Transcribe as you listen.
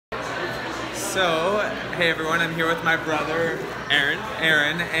So, hey everyone, I'm here with my brother,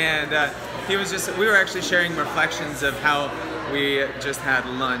 Aaron, and we were actually sharing reflections of how we just had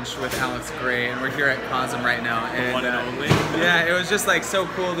lunch with Alex Gray, and we're here at COSM right now. And one and only. Yeah, it was just like so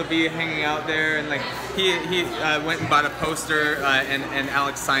cool to be hanging out there, and like he went and bought a poster, and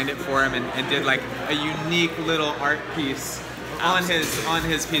Alex signed it for him, and did like a unique little art piece on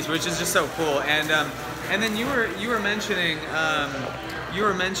his piece, which is just so cool. And then you were mentioning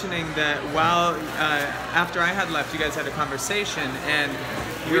that while after I had left, you guys had a conversation, and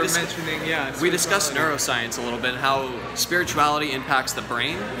we discussed neuroscience a little bit, how spirituality impacts the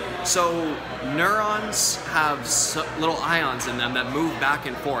brain. So neurons have little ions in them that move back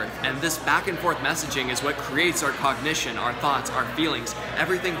and forth, and this back and forth messaging is what creates our cognition, our thoughts, our feelings,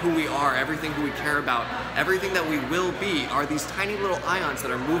 everything who we are, everything who we care about, everything that we will be are these tiny little ions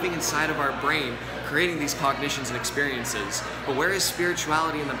that are moving inside of our brain, creating these cognitions and experiences. But where is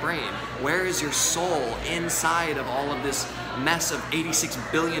spirituality in the brain? Where is your soul inside of all of this mess of 86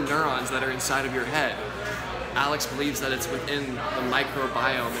 billion neurons that are inside of your head? Alex believes that it's within the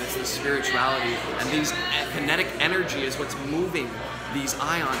microbiome, and it's the spirituality, and these kinetic energy is what's moving these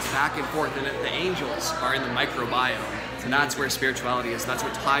ions back and forth, and the angels are in the microbiome. And that's where spirituality is. That's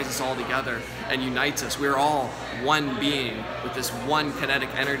what ties us all together and unites us. We're all one being with this one kinetic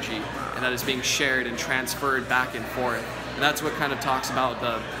energy, and that is being shared and transferred back and forth. And that's what kind of talks about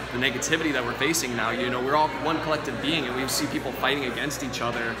the negativity that we're facing now. You know, we're all one collective being, and we see people fighting against each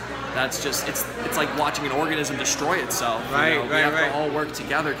other. That's just, it's like watching an organism destroy itself. Right, you know? We have to all work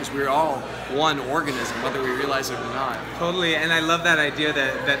together because we're all one organism, whether we realize it or not. Totally, and I love that idea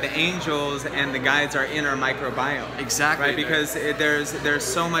that the angels and the guides are in our microbiome. Exactly. Right, because there's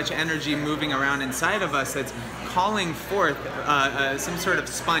so much energy moving around inside of us that's calling forth some sort of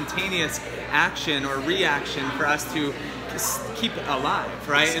spontaneous action or reaction for us to keep alive,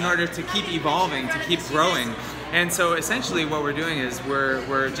 right? In order to keep evolving, to keep growing. And so essentially what we're doing is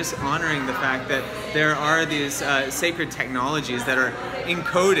we're just honoring the fact that there are these sacred technologies that are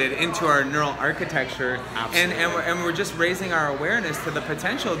encoded into our neural architecture. Absolutely. And we're just raising our awareness to the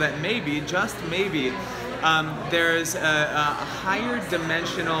potential that maybe, just maybe, there's a higher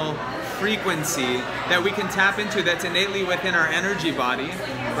dimensional frequency that we can tap into that's innately within our energy body,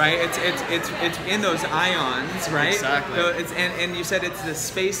 right? It's in those ions, right? Exactly. So and you said it's the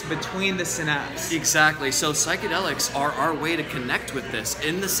space between the synapses. Exactly. So psychedelics are our way to connect with this.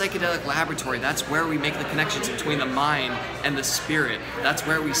 In the psychedelic laboratory, that's where we make the connections between the mind and the spirit. That's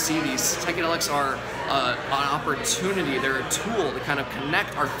where we see these. Psychedelics are an opportunity, they're a tool to kind of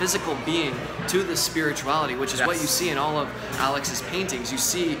connect our physical being to the spirituality, which is what you see in all of Alex's paintings. You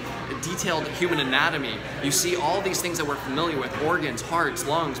see detailed human anatomy, you see all these things that we're familiar with, organs, hearts,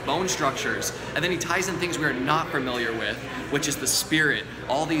 lungs, bone structures, and then he ties in things we are not familiar with, which is the spirit,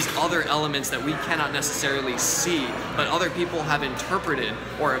 all these other elements that we cannot necessarily see, but other people have interpreted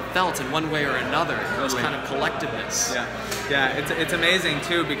or have felt in one way or another, this kind of collectiveness. Yeah, it's amazing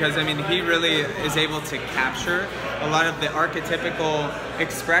too, because I mean he really is able to capture a lot of the archetypical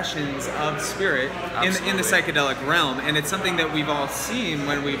expressions of spirit in the psychedelic realm, and it's something that we've all seen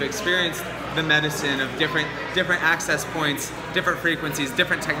when we've experienced the medicine of different access points, different frequencies,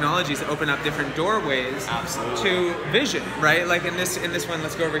 different technologies that open up different doorways to vision, right? Like in this one,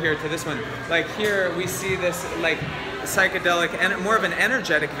 let's go over here to this one. Like here we see this like psychedelic and more of an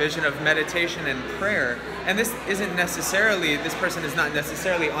energetic vision of meditation and prayer. And this person is not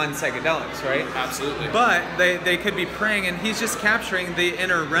necessarily on psychedelics, right? Absolutely. But they could be praying, and he's just capturing the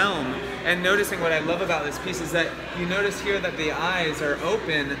inner realm. And noticing what I love about this piece is that you notice here that the eyes are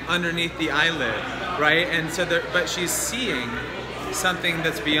open underneath the eyelid, right? And so, but she's seeing something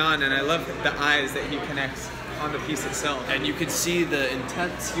that's beyond, and I love the eyes that he connects on the piece itself. And you can see the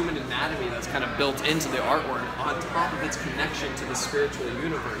intense human anatomy that's kind of built into the artwork on top of its connection to the spiritual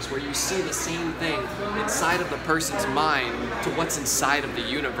universe, where you see the same thing inside of the person's mind to what's inside of the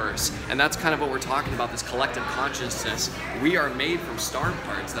universe. And that's kind of what we're talking about, this collective consciousness. We are made from star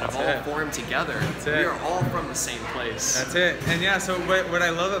parts that have all formed together. We are all from the same place. That's it. And yeah, so what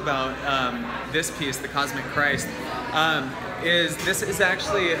I love about this piece, the Cosmic Christ, is this is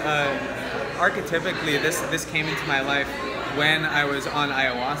actually archetypically, this came into my life when I was on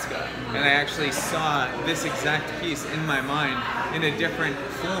ayahuasca, and I actually saw this exact piece in my mind in a different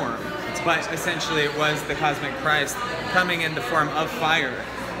form. But essentially it was the Cosmic Christ coming in the form of fire,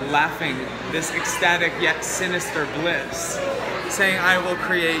 laughing, this ecstatic yet sinister bliss, saying, "I will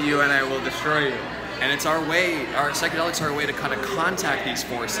create you and I will destroy you." And it's our way, our psychedelics are a way to kind of contact these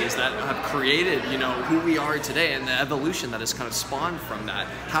forces that have created, you know, who we are today and the evolution that has kind of spawned from that.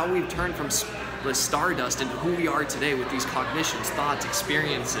 How we've turned from the stardust into who we are today with these cognitions, thoughts,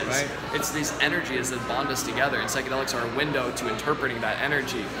 experiences. Right. It's these energies that bond us together, and psychedelics are a window to interpreting that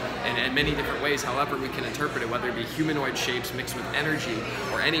energy in many different ways, however we can interpret it, whether it be humanoid shapes mixed with energy,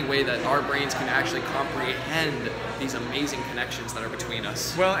 or any way that our brains can actually comprehend these amazing connections that are between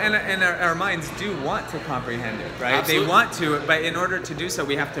us. Well, and our minds do want to comprehend it, right? Absolutely. They want to, but in order to do so,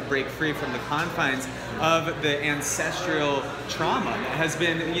 we have to break free from the confines of the ancestral trauma that has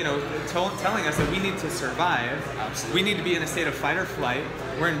been, you know, telling us that we need to survive. Absolutely. We need to be in a state of fight or flight.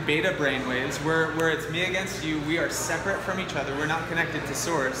 We're in beta brainwaves, where it's me against you. We are separate from each other. We're not connected to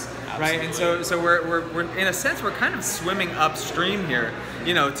source, right? And so we're in a sense, we're kind of swimming upstream here,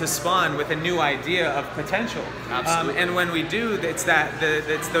 you know, to spawn with a new idea of potential. Absolutely. And when we do, it's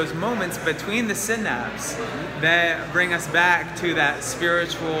those moments between the synapses that bring us back to that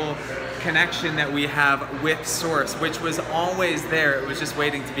spiritual connection that we have with source, which was always there. It was just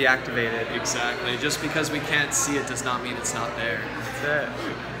waiting to be activated. Exactly. Just because we can't see it does not mean it's not there. That's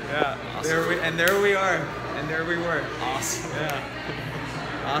it. Yeah. Awesome. There we are. And there we were. Awesome. Yeah.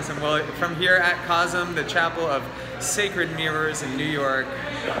 Awesome. Well, from here at COSM, the Chapel of Sacred Mirrors in New York,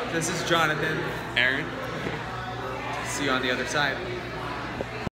 this is Jonathan. Aaron. See you on the other side.